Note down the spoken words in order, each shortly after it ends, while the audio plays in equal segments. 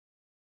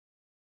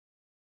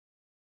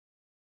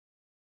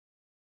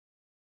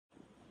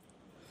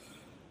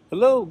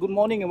Hello, good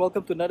morning, and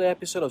welcome to another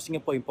episode of Sienta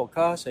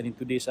 1.5G. And in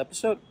today's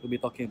episode, we'll be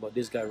talking about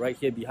this guy right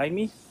here behind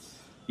me,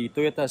 the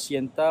Toyota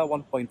Sienta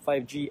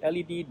 1.5G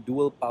LED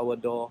dual power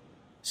door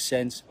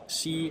Sense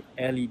C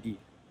LED.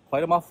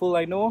 Quite a mouthful,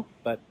 I know,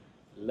 but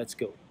let's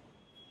go.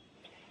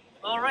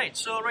 Alright,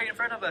 so right in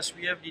front of us,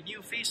 we have the new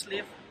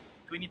facelift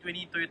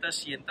 2020 Toyota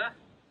Sienta.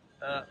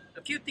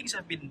 A few things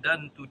have been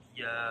done to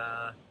the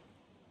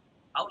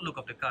outlook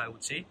of the car, I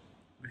would say.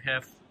 We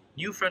have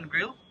new front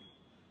grille,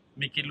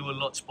 making it look a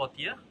lot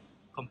sportier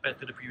compared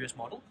to the previous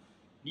model.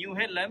 New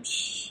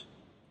headlamps,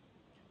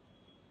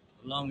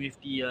 along with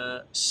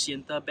the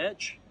Sienta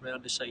badge right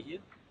on the side here.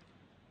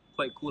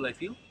 Quite cool, I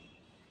feel.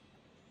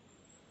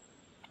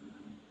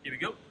 Here we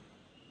go.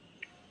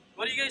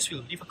 What do you guys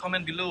feel? Leave a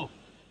comment below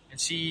and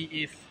see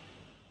if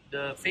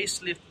the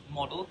facelift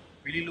model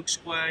really looks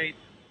quite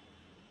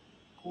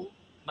cool,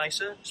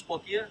 nicer,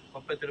 sportier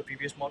compared to the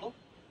previous model.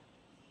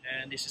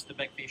 And this is the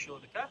back facial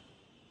of the car.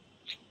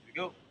 Here we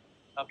go.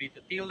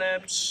 Updated tail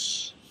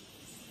lamps.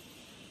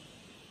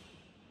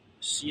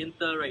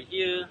 Sienta right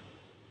here,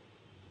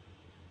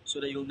 so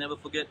that you'll never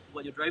forget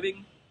what you're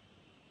driving.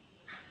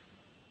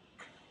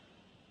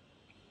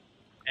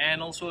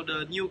 And also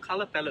the new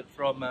color palette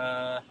from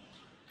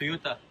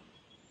Toyota.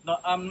 Now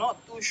I'm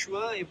not too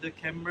sure if the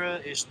camera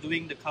is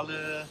doing the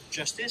color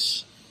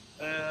justice.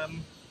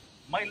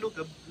 Might look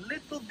a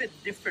little bit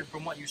different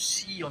from what you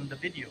see on the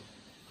video.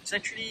 It's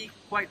actually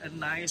quite a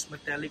nice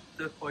metallic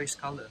turquoise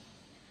color.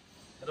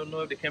 I don't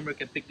know if the camera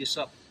can pick this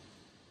up.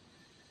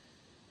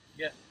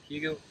 Yeah,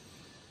 here you go.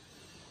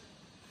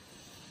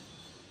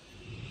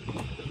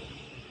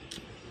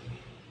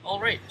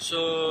 Alright,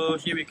 so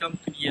here we come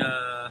to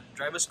the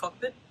driver's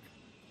cockpit.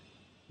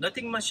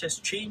 Nothing much has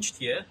changed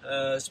here.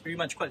 It's pretty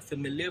much quite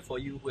familiar for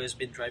you who has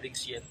been driving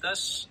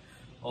Sientas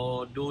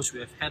or those who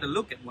have had a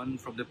look at one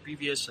from the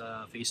previous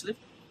facelift.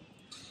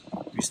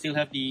 We still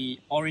have the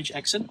orange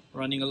accent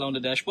running along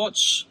the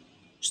dashboards,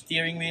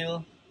 steering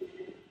wheel,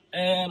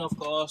 and of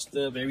course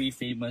the very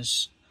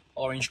famous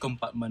orange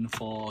compartment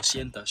for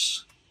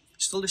Sientas.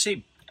 Still the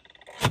same.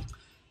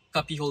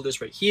 Cuppy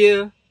holders right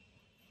here,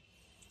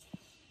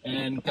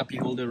 and cuppy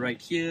holder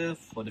right here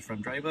for the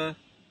front driver.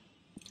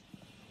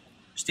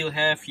 Still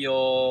have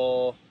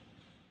your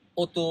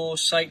auto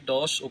side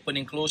doors open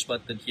and close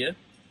button here.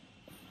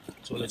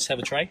 So let's have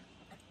a try.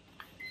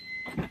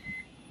 Here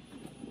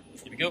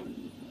we go.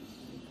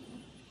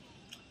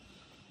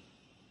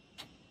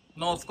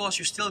 Now of course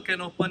you still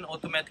can open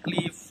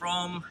automatically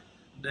from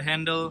the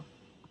handle,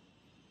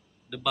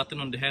 the button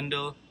on the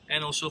handle,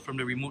 and also from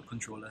the remote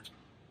controller.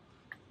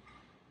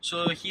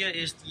 So here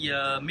is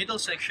the middle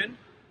section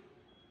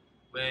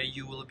where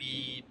you will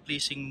be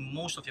placing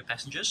most of your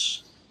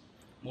passengers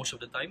most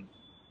of the time.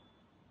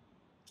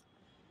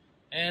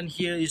 And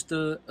here is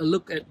a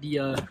look at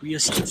the rear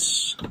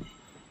seats.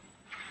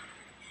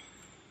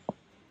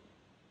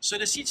 So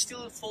the seat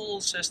still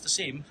folds as the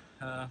same.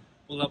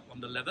 Pull up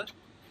on the lever.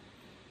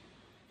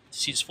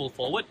 Seats fold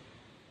forward.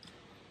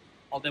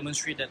 I'll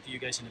demonstrate that to you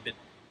guys in a bit.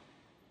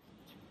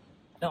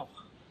 Now,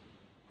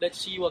 let's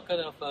see what kind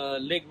of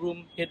leg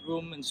room,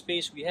 headroom, and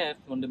space we have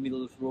on the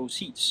middle row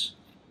seats.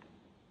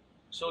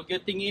 So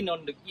getting in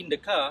the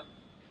car,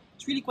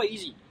 it's really quite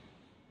easy.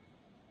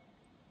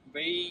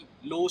 Very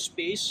low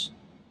space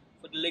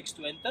for the legs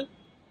to enter.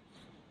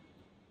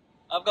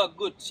 I've got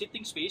good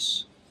sitting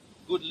space,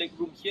 good leg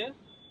room here,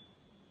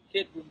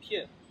 headroom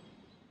here,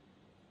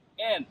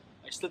 and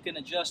I still can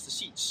adjust the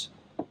seats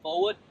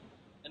forward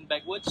and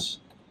backwards.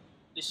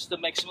 This is the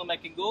maximum I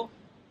can go.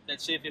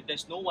 That's if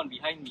there's no one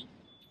behind me.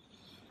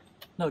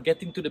 Now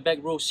getting to the back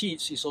row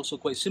seats is also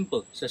quite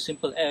simple. It's as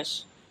simple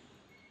as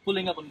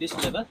pulling up on this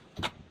lever,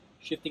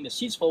 shifting the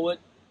seats forward.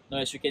 Now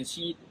as you can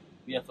see,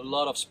 we have a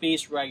lot of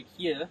space right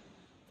here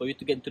for you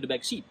to get into the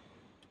back seat.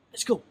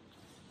 Let's go.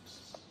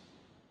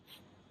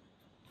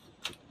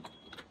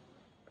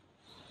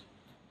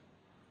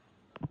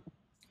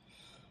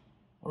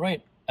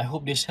 Alright, I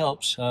hope this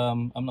helps.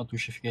 I'm not too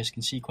sure if you guys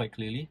can see quite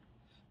clearly.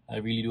 I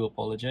really do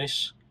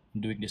apologize. I'm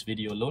doing this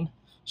video alone.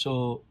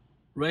 So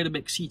right at the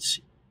back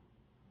seats,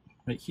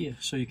 right here,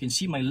 so you can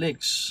see my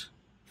legs.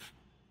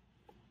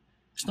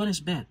 It's not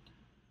as bad.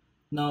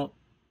 Now,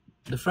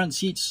 the front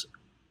seats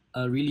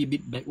are really a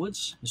bit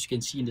backwards, as you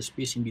can see in the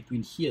space in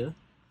between here.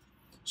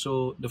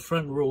 So the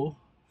front row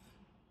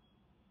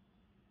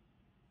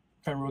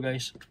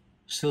guys,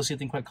 still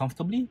sitting quite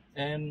comfortably,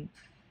 and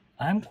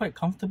I'm quite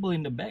comfortable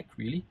in the back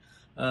really.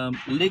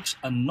 Legs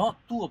are not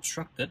too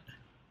obstructed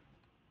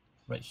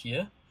right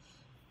here,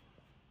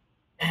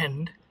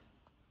 and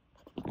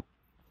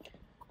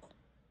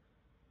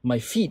my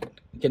feet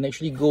can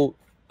actually go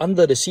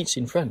under the seats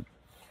in front,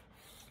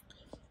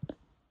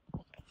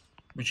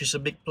 which is a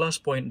big plus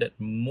point that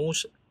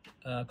most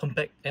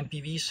compact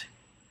MPVs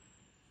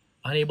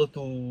are unable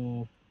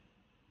to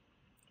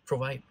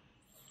provide.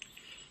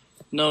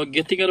 Now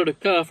getting out of the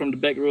car from the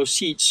back row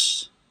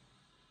seats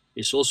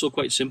is also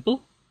quite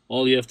simple.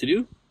 All you have to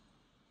do,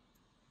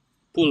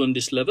 pull on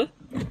this lever,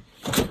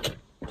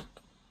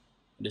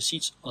 the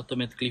seats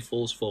automatically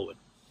falls forward.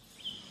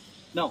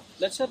 Now,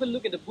 let's have a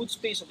look at the boot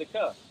space of the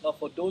car. Now,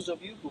 for those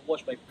of you who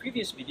watched my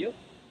previous video,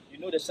 you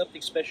know there's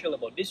something special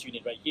about this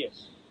unit right here.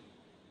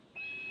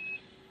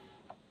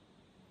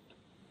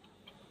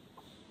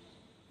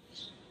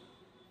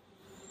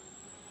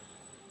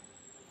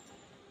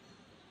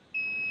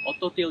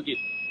 Auto tailgate,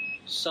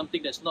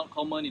 something that's not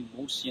common in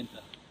most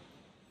Sienta.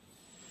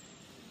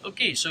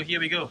 Okay, so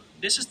here we go.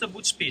 This is the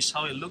boot space,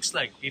 how it looks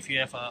like if you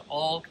have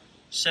all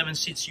 7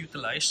 seats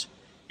utilized.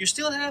 You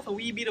still have a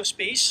wee bit of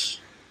space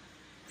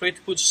for you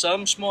to put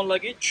some small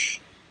luggage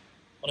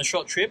on a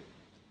short trip.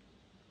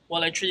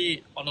 Well,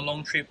 actually, on a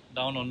long trip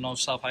down on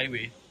North-South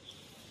Highway,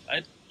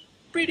 I'm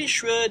pretty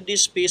sure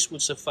this space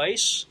would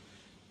suffice,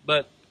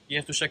 but you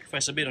have to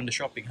sacrifice a bit on the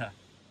shopping, huh?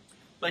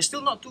 But it's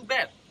still not too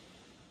bad.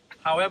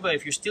 However,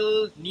 if you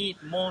still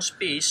need more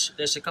space,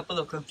 there's a couple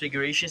of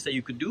configurations that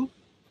you could do.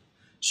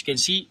 As you can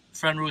see,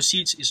 front row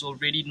seats is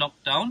already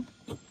knocked down.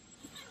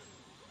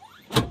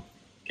 You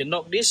can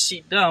knock this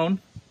seat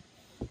down.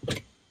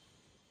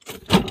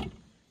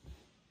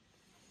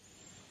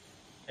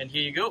 And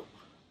here you go.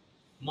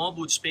 More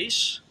boot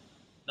space.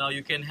 Now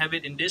you can have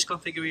it in this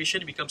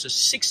configuration. It becomes a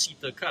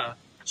 6-seater car.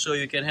 So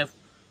you can have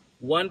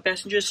 1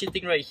 passenger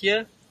sitting right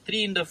here,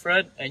 3 in the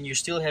front, and you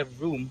still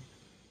have room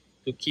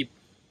to keep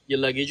your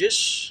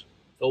luggages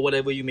or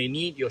whatever you may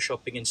need, your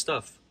shopping and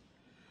stuff.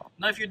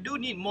 Now, if you do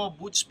need more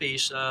boot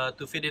space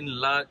to fit in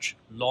large,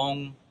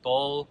 long,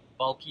 tall,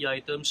 bulky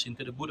items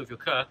into the boot of your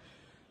car,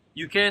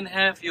 you can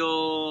have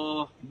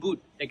your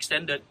boot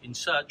extended in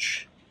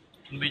such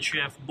in which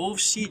you have both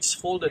seats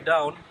folded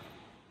down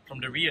from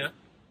the rear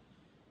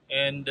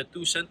and the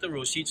 2 center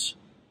row seats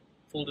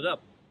folded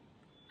up.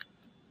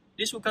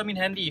 This will come in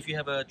handy if you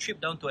have a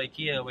trip down to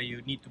IKEA where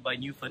you need to buy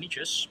new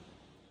furniture.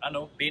 I don't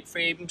know, bed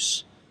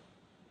frames,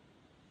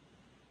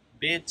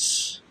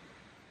 beds,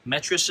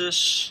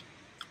 mattresses.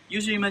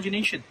 Use your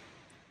imagination.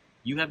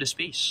 You have the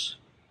space.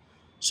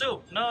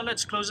 So now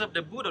let's close up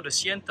the boot of the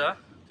Sienta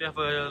to have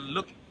a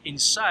look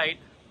inside.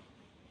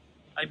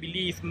 I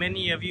believe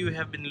many of you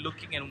have been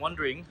looking and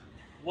wondering,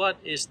 what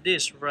is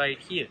this right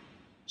here?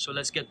 So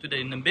let's get to that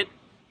in a bit.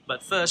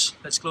 But first,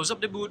 let's close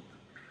up the boot.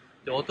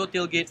 The auto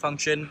tailgate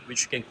function,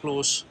 which you can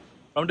close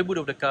from the boot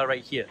of the car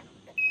right here.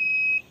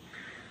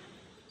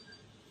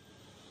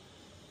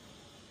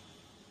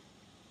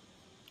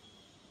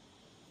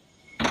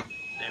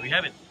 There we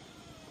have it.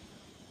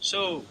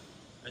 So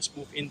let's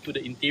move into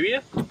the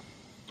interior.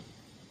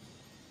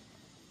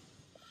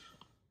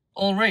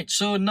 Alright,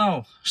 so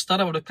now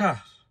start up the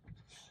car.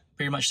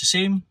 Pretty much the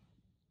same.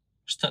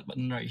 Start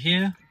button right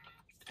here.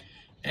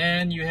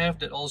 And you have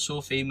that also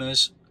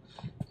famous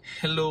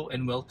hello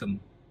and welcome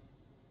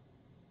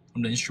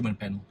from the instrument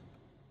panel.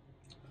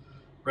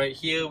 Right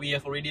here we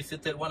have already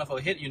fitted one of our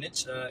head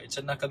units. It's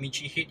a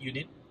Nakamichi head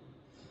unit.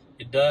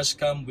 It does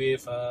come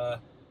with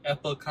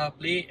Apple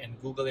CarPlay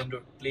and Google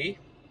Android Play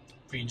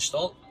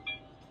pre-installed.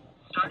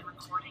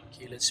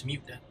 Okay, let's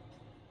mute that.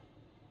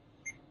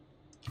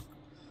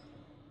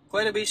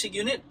 Quite a basic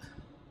unit.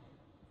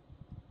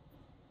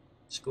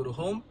 Let's go to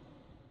home.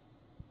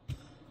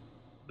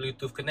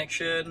 Bluetooth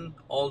connection,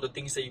 all the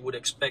things that you would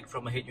expect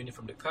from a head unit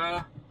from the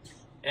car,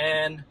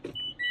 and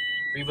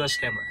reverse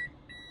camera.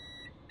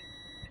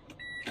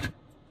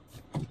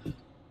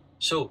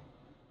 So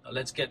now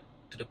let's get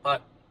to the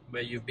part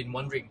where you've been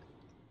wondering,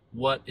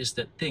 what is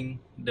that thing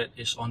that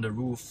is on the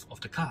roof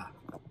of the car?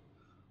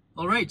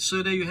 Alright,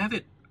 so there you have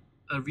it.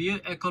 A rear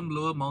aircon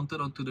blower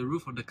mounted onto the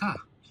roof of the car.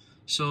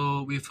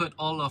 So we've heard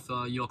all of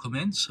your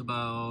comments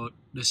about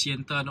the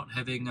Sienta not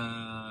having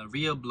a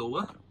rear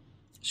blower.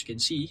 As you can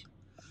see,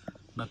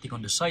 nothing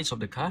on the sides of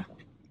the car,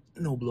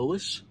 no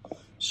blowers.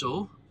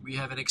 So we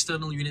have an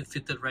external unit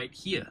fitted right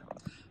here.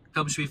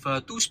 Comes with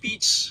 2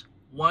 speeds,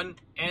 1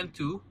 and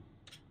 2.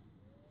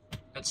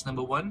 That's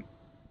number 1.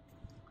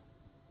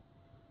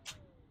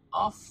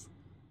 Off.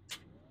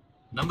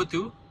 Number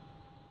 2.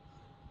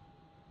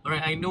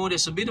 Alright, I know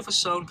there's a bit of a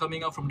sound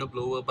coming out from the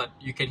blower, but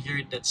you can hear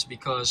it. That's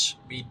because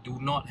we do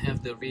not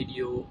have the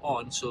radio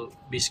on, so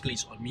basically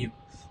it's on mute.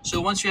 So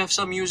once you have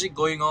some music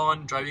going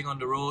on, driving on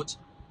the roads,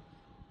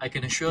 I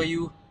can assure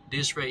you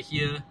this right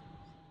here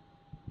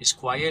is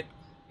quiet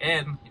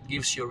and it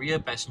gives your rear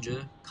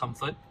passenger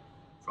comfort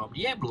from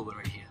the air blower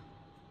right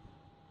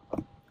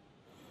here.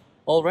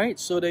 Alright,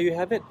 so there you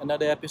have it.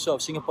 Another episode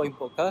of Singapore in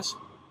Podcast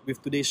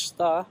with today's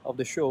star of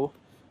the show,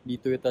 the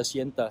Toyota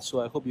Sienta.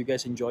 So I hope you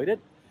guys enjoyed it.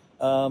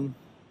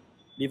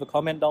 Leave a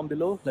comment down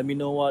below. Let me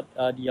know what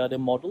are the other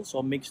models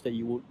or makes that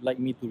you would like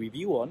me to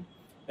review on.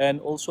 And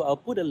also I'll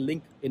put a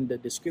link in the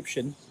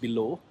description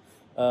below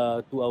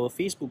to our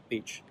Facebook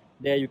page.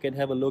 There you can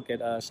have a look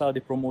at some of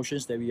the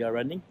promotions that we are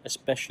running,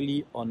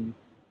 especially on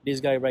this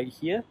guy right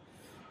here.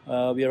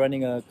 We are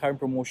running a current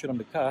promotion on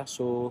the car,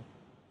 so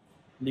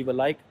leave a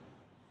like,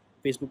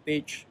 Facebook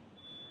page,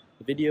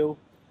 the video,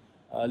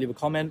 leave a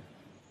comment,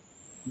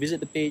 visit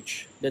the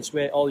page. That's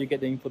where all you get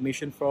the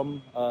information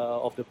from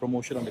of the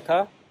promotion on the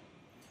car.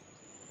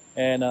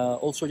 And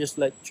also just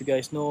let you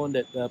guys know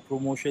that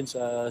promotions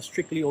are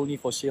strictly only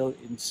for sale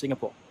in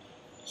Singapore.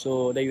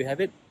 So there you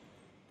have it.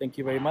 Thank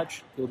you very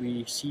much. Till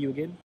we see you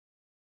again.